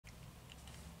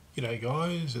G'day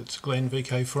guys, it's Glenn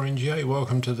VK4NGA.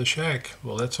 Welcome to the shack.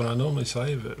 Well, that's what I normally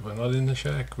say, but we're not in the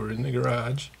shack, we're in the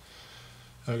garage.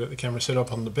 I've got the camera set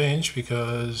up on the bench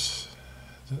because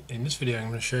in this video I'm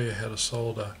going to show you how to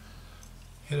solder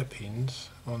header pins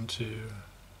onto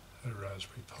a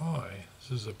Raspberry Pi.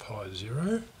 This is a Pi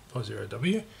Zero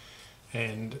W,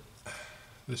 and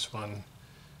this one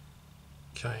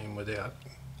came without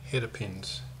header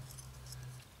pins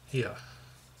here.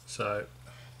 So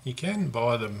you can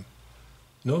buy them,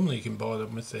 normally you can buy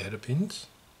them with the header pins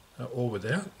or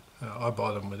without. I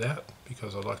buy them without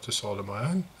because I like to solder my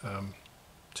own.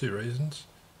 Two reasons.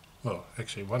 Well,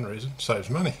 actually one reason, saves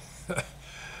money. I'm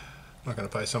not going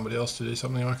to pay somebody else to do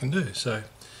something I can do. So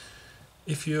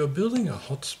if you're building a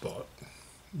hotspot,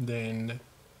 then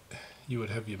you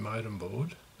would have your modem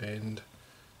board, and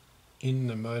in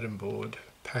the modem board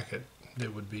packet there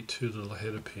would be two little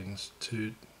header pins,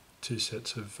 two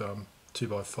sets of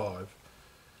 2x5.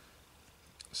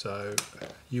 So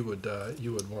you would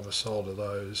want to solder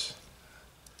those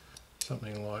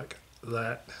something like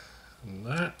that and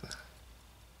that,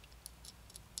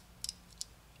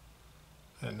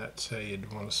 and that's how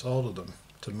you'd want to solder them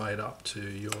to mate up to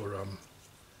your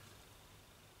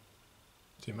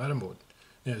modem board.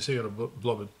 Now, so you've got a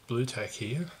blob of blue tack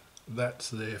here. That's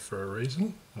there for a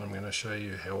reason, and I'm going to show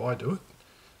you how I do it,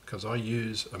 because I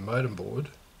use a modem board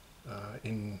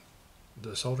in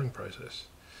the soldering process.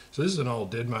 So this is an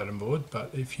old dead modem board,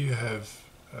 but if you have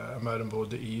a modem board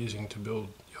that you're using to build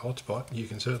your hotspot, you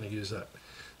can certainly use that.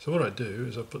 So what I do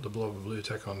is I put the blob of blue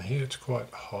tack on here. It's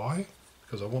quite high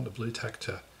because I want the blue tack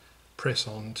to press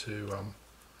on to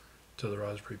the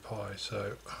Raspberry Pi.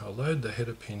 So I'll load the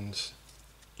header pins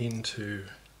into,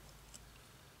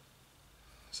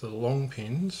 so the long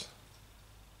pins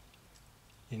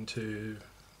into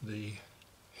the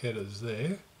headers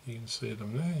there. You can see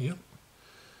them there, yep.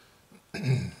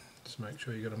 Just make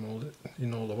sure you get them all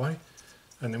in all the way.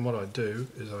 And then what I do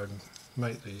is I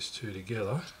mate these two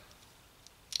together,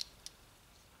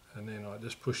 and then I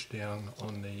just push down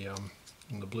on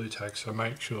the blue tack, so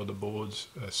make sure the boards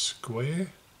are square.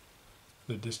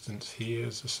 The distance here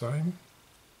is the same.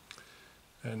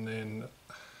 And then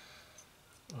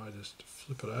I just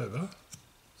flip it over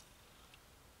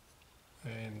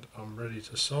and I'm ready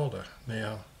to solder.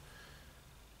 Now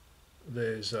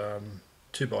there's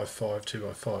 2x5,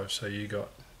 2x5, so you got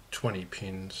 20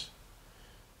 pins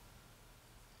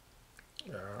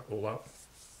all up.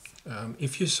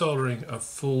 If you're soldering a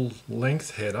full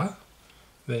length header,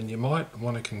 then you might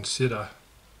want to consider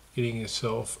getting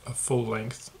yourself a full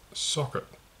length socket.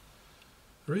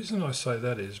 The reason I say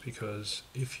that is because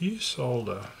if you're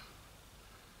soldering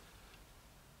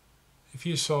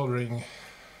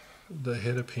the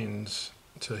header pins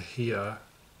to here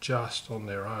just on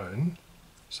their own,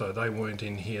 so they weren't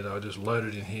in here, they were just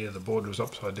loaded in here, the board was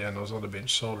upside down, I was on the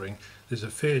bench soldering, there's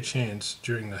a fair chance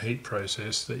during the heat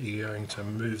process that you're going to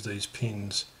move these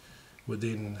pins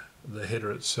within the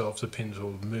header itself. The pins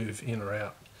will move in or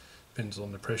out, depends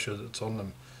on the pressure that's on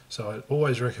them. So I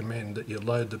always recommend that you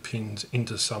load the pins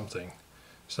into something.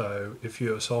 So if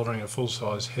you're soldering a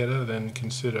full-size header, then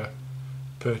consider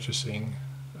purchasing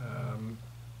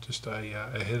just a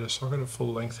header socket, a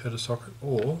full-length header socket,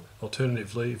 or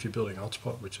alternatively, if you're building a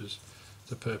hotspot, which is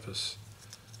the purpose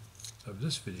of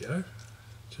this video,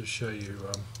 to show you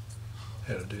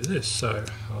how to do this. So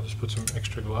I'll just put some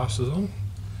extra glasses on.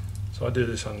 So I do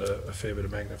this under a fair bit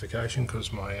of magnification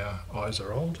because my eyes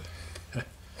are old.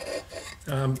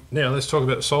 Now let's talk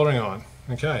about the soldering iron.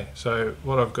 Okay, so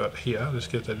what I've got here, let's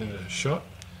get that into shot,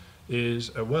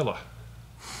 is a Weller.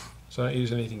 So I don't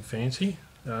use anything fancy.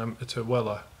 It's a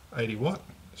Weller 80 watt.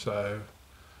 So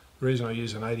the reason I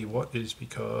use an 80 watt is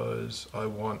because I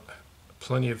want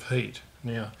plenty of heat.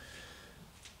 Now,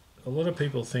 a lot of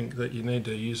people think that you need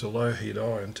to use a low heat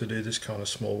iron to do this kind of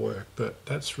small work, but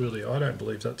that's really, I don't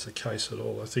believe that's the case at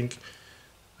all. I think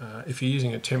if you're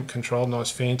using a temp controlled,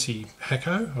 nice fancy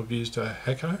Hacko, I've used a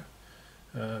Hacko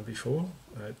before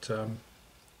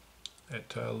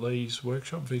at Lee's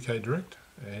workshop, VK Direct,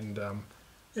 and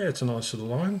yeah, it's a nice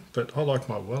little iron, but I like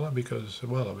my Weller because,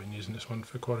 well, I've been using this one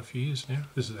for quite a few years now.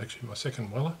 This is actually my second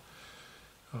Weller.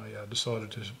 I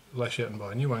decided to lash out and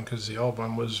buy a new one because the old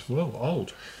one was, well,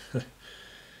 old.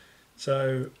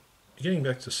 So getting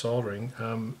back to soldering,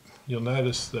 you'll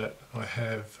notice that I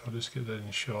have, I'll just get that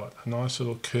in shot, a nice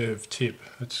little curved tip.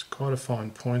 It's quite a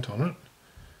fine point on it,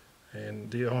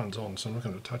 and the iron's on, so I'm not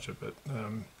going to touch it, but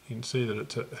you can see that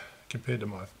it's compared to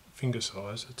my finger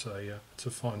size, it's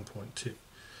a fine point tip.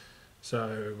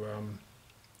 So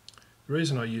the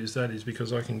reason I use that is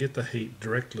because I can get the heat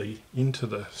directly into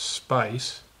the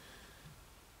space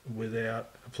without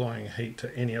applying heat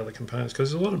to any other components,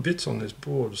 because there's a lot of bits on this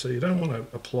board, so you don't want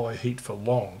to apply heat for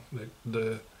long.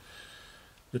 The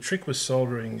trick with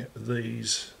soldering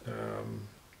these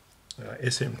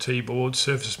SMT boards,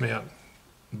 surface mount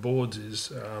boards,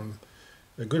 is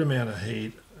a good amount of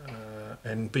heat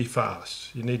and be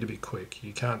fast. You need to be quick.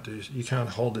 You can't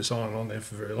hold this iron on there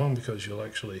for very long, because you'll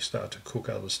actually start to cook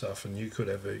other stuff, and you could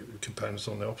have components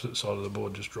on the opposite side of the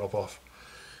board just drop off.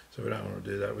 So we don't want to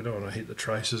do that. We don't want to heat the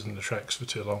traces and the tracks for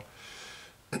too long.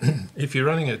 If you're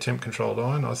running a temp controlled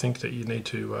iron, I think that you need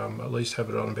to at least have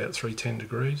it on about 310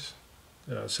 degrees.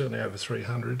 Certainly over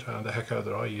 300. The Hacko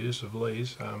that I use of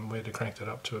Lee's, we had to crank that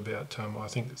up to about I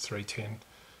think 310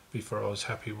 before I was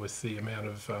happy with the amount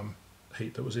of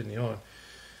heat that was in the iron.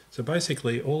 So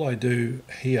basically all I do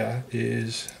here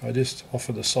is I just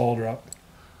offer the solder up.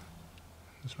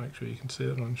 Just make sure you can see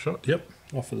that on shot. Yep,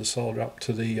 offer the solder up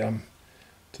to the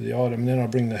item, and then I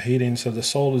bring the heat in, so the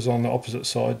solder's on the opposite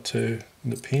side to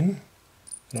the pin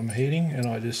that I'm heating, and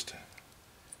I just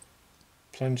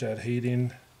plunge that heat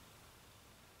in,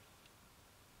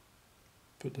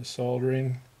 put the solder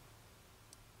in,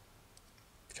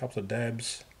 a couple of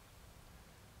dabs.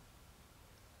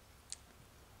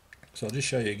 So I'll just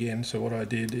show you again. So what I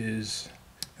did is,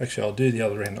 actually I'll do the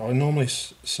other end. I normally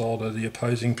solder the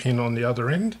opposing pin on the other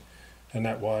end, and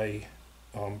that way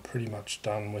I'm pretty much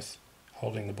done with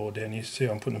holding the board down. You see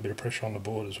I'm putting a bit of pressure on the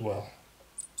board as well.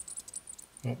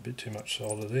 Not a bit too much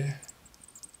solder there.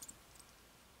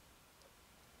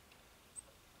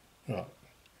 Right,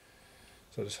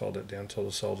 so I just hold that down till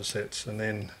the solder sets, and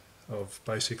then I've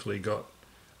basically got,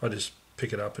 I just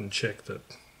pick it up and check that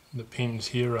the pins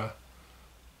here are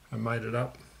mated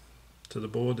up to the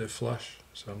board, they're flush,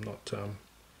 so I'm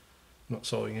not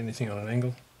soldering anything on an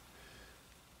angle.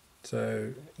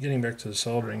 So getting back to the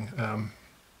soldering,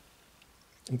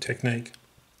 technique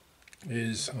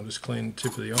is I'll just clean the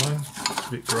tip of the iron. It's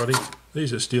a bit grotty.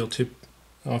 These are steel tip.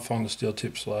 I find the steel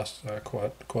tips last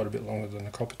quite a bit longer than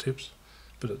the copper tips,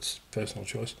 but it's personal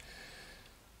choice.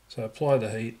 So apply the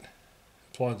heat,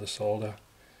 apply the solder,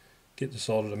 get the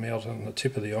solder to melt on the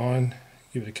tip of the iron,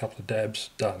 give it a couple of dabs,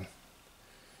 done.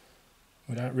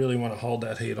 We don't really want to hold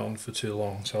that heat on for too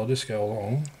long, so I'll just go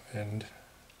along and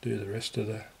do the rest of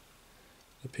the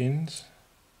pins.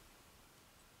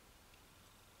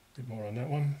 A bit more on that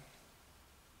one.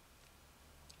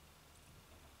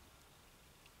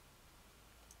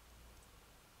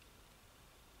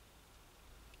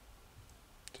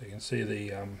 So you can see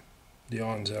the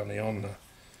iron's only on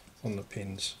the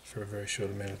pins for a very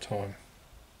short amount of time.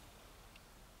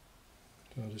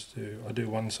 So I do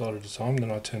one side at a time,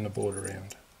 then I turn the board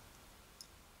around.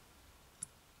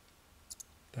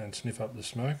 Don't sniff up the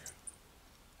smoke.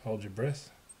 Hold your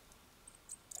breath.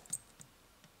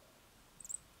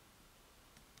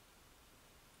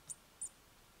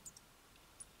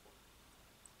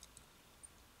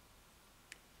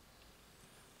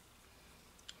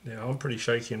 Now I'm pretty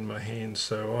shaky in my hands,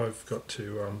 so I've got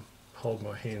to hold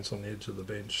my hands on the edge of the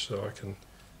bench so I can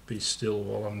be still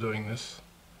while I'm doing this.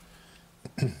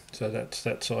 So that's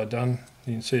that side done.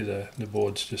 You can see the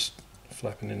board's just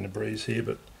flapping in the breeze here,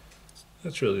 but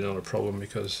that's really not a problem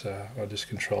because I just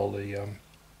control the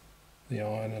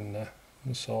iron and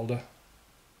the solder.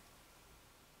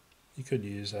 You could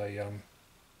use a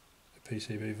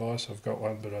PCB vise. I've got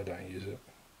one, but I don't use it.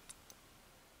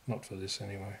 Not for this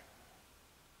anyway.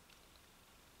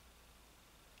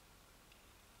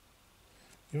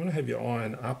 You want to have your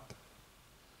iron up,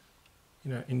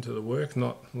 into the work,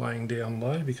 not laying down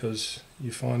low, because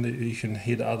you find that you can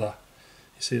hit other.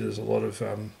 You see there's a lot of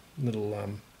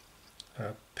little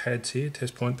pads here,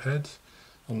 test point pads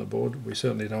on the board. We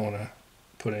certainly don't want to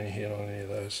put any heat on any of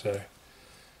those. So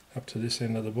up to this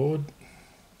end of the board.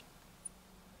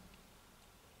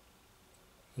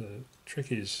 The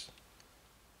trick is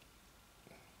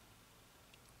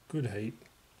good heat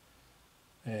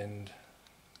and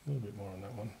a little bit more on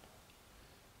that one,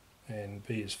 and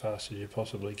be as fast as you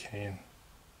possibly can.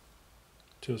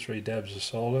 2 or 3 dabs of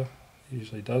solder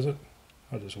usually does it.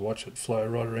 I just watch it flow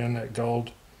right around that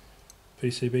gold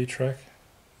PCB track,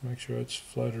 make sure it's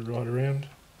floated right around.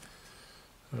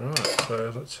 Alright,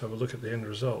 so let's have a look at the end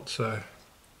result. So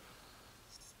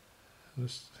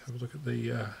let's have a look at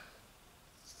the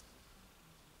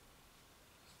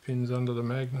pins under the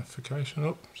magnification.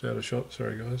 Oh, it's out of shot,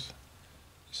 sorry guys.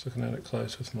 Just looking at it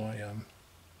close with my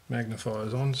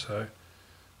magnifiers on. So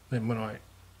then when I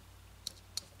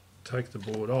take the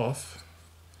board off,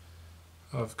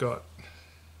 I've got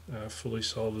a fully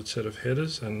soldered set of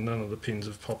headers and none of the pins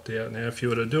have popped out. Now if you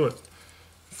were to do it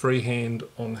freehand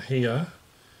on here,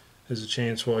 there's a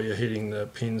chance while you're hitting the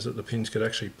pins that the pins could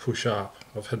actually push up.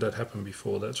 I've had that happen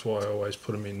before. That's why I always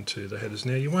put them into the headers.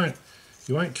 Now you won't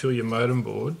kill your modem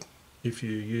board if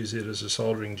you use it as a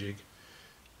soldering jig,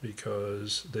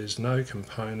 because there's no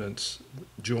components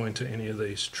joined to any of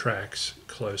these tracks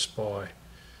close by,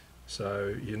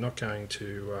 so you're not going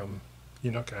to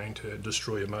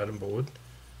destroy your modem board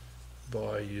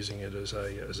by using it as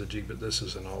a jig. But this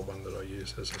is an old one that I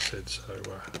use, as I said, so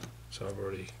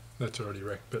that's already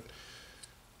wrecked. But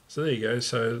so there you go.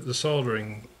 So the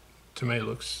soldering to me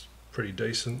looks pretty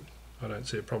decent. I don't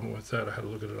see a problem with that. I had a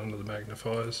look at it under the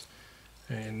magnifiers,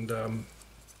 and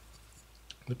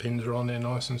the pins are on there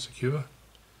nice and secure.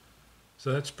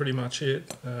 So that's pretty much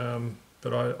it.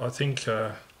 But I think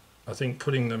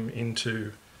putting them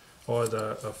into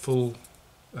either a full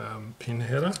pin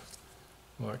header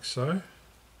like so,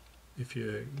 if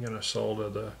you're going to solder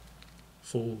the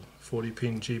full 40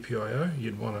 pin GPIO,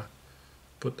 you'd want to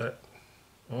put that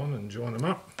on and join them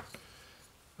up.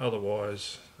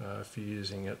 Otherwise, if you're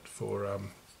using it for a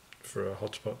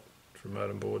hotspot for a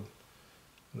modem board,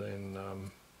 then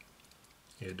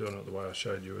yeah, doing it the way I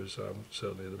showed you is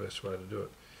certainly the best way to do it.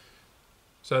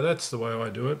 So that's the way I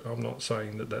do it. I'm not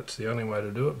saying that that's the only way to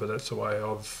do it, but that's the way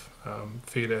I've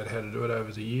figured out how to do it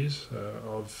over the years.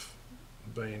 I've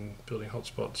been building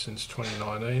hotspots since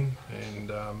 2019,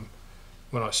 and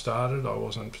when I started I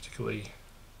wasn't particularly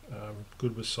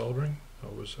good with soldering. I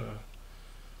was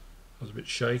a bit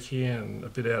shaky and a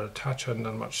bit out of touch. I hadn't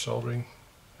done much soldering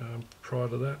prior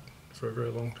to that for a very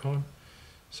long time.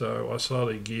 So I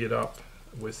slowly geared up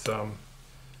with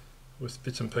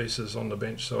bits and pieces on the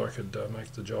bench so I could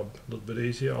make the job a little bit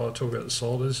easier. I'll talk about the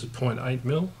solder. This is 0.8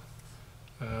 mil.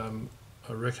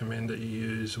 I recommend that you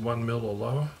use 1 mil or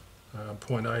lower.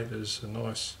 0.8 is a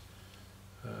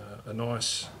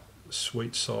nice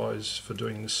sweet size for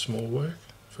doing this small work,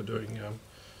 for doing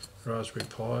Raspberry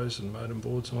Pis and modem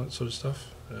boards and all that sort of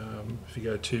stuff. If you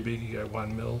go too big, you go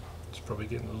 1 mil. It's probably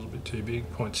getting a little bit too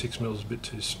big. 0.6 mil is a bit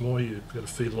too small. You've got to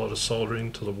feed a lot of solder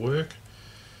into the work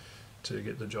to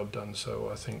get the job done. So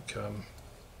I think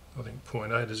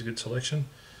 0.8 is a good selection.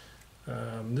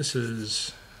 I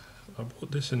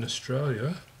bought this in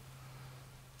Australia.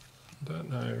 I don't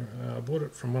know. I bought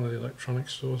it from one of the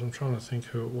electronics stores. I'm trying to think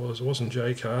who it was. It wasn't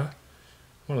J-Car.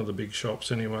 One of the big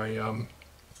shops anyway.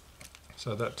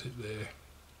 So that's it there.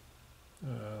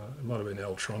 It might have been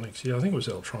Electronics. Yeah, I think it was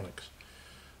Electronics.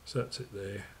 So that's it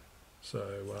there. So,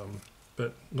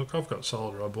 but look, I've got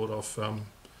solder I bought off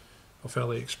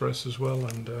AliExpress as well,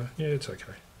 and yeah, it's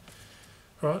okay.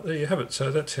 Alright, there you have it. So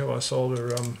that's how I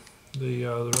solder the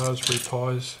Raspberry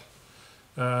Pis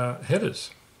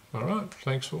headers. Alright,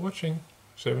 thanks for watching.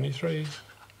 73s.